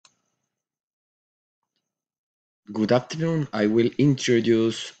Good afternoon. I will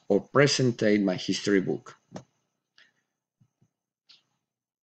introduce or present my history book.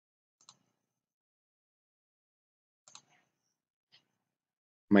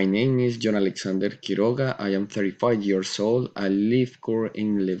 My name is John Alexander Quiroga. I am 35 years old. I live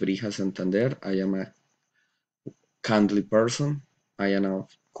in Lebrija, Santander. I am a kindly person. I am a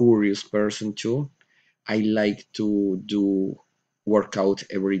curious person too. I like to do workout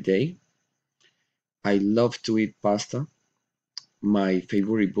every day. I love to eat pasta. My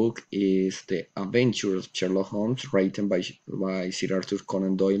favorite book is The Adventures of Sherlock Holmes, written by Sir Arthur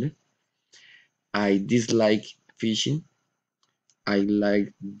Conan Doyle. I dislike fishing. I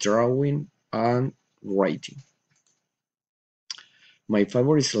like drawing and writing. My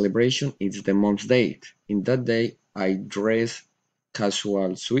favorite celebration is the mom's day. In that day, I dress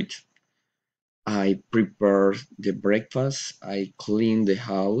casual sweet. I prepare the breakfast. I clean the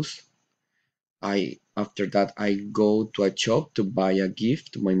house. I After that I go to a shop to buy a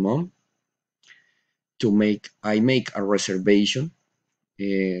gift to my mom. I make a reservation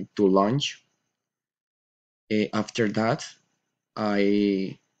to lunch. After that,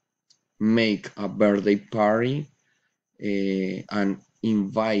 I make a birthday party and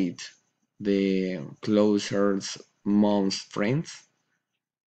invite the closest mom's friends.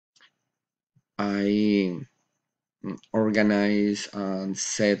 I organize and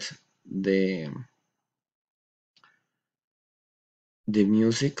set the the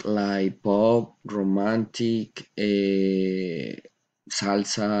music like pop, romantic,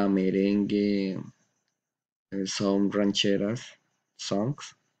 salsa, merengue, some rancheras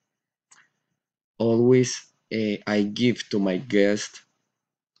songs. Always, I give to my guests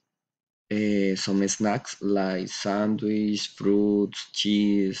some snacks like sandwich, fruits,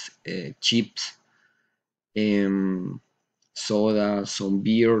 cheese, chips, um, soda, some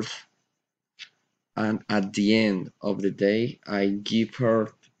beers, and at the end of the day, I give her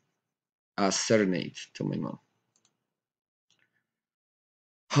a serenade to my mom.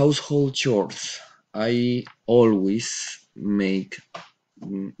 Household chores. I always make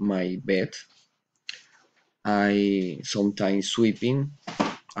my bed. I sometimes sweeping.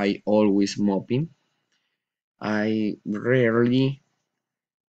 I always mopping. I rarely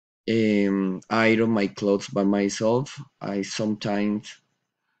iron my clothes by myself. I sometimes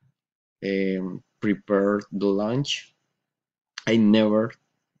prepare the lunch. I never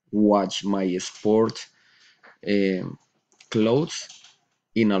wash my sport um, clothes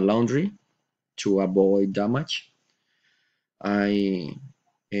in a laundry to avoid damage. I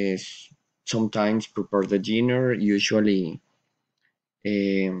uh, sometimes prepare the dinner, usually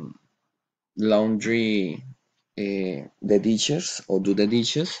um, laundry the dishes or do the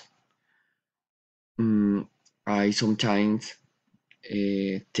dishes. Mm, I sometimes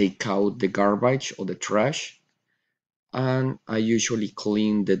take out the garbage or the trash, and I usually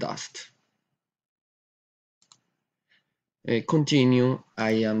clean the dust. Continue.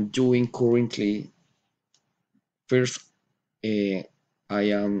 I am doing currently. First, I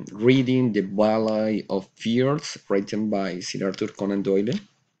am reading The Valley of Fears, written by Sir Arthur Conan Doyle.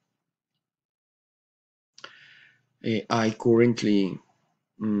 I currently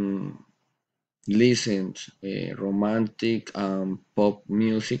mm, listen romantic and pop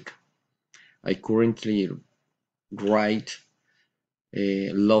music. I currently write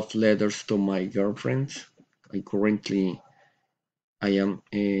love letters to my girlfriends. I currently I am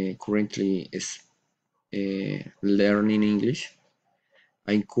currently learning English.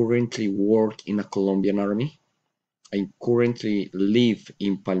 I currently work in a Colombian army. I currently live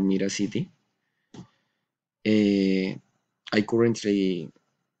in Palmira City. Uh, I currently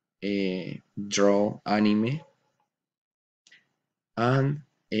draw anime, and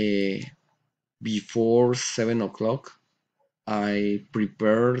before 7 o'clock, I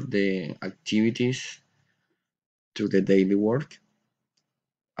prepare the activities to the daily work.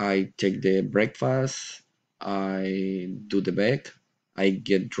 I take the breakfast, I do the bed, I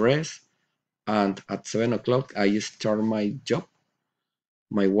get dressed, and at 7 o'clock I start my job,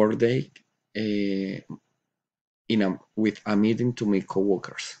 my work day, with a meeting to my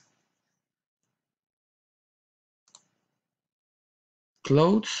coworkers.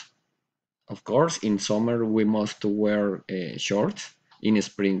 Clothes, of course. In summer we must wear shorts. In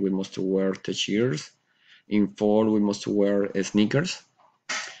spring we must wear t-shirts. In fall we must wear sneakers.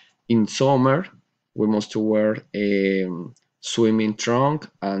 In summer we must wear a swimming trunk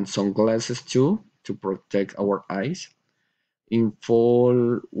and sunglasses too to protect our eyes. In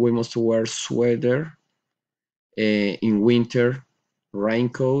fall we must wear sweater. In winter,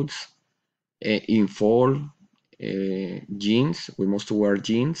 raincoats. In fall, jeans. We must wear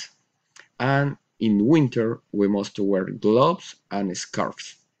jeans. And in winter we must wear gloves and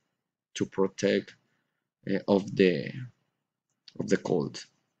scarves to protect of the cold.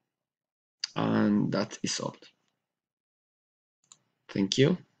 And that is all. Thank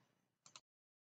you.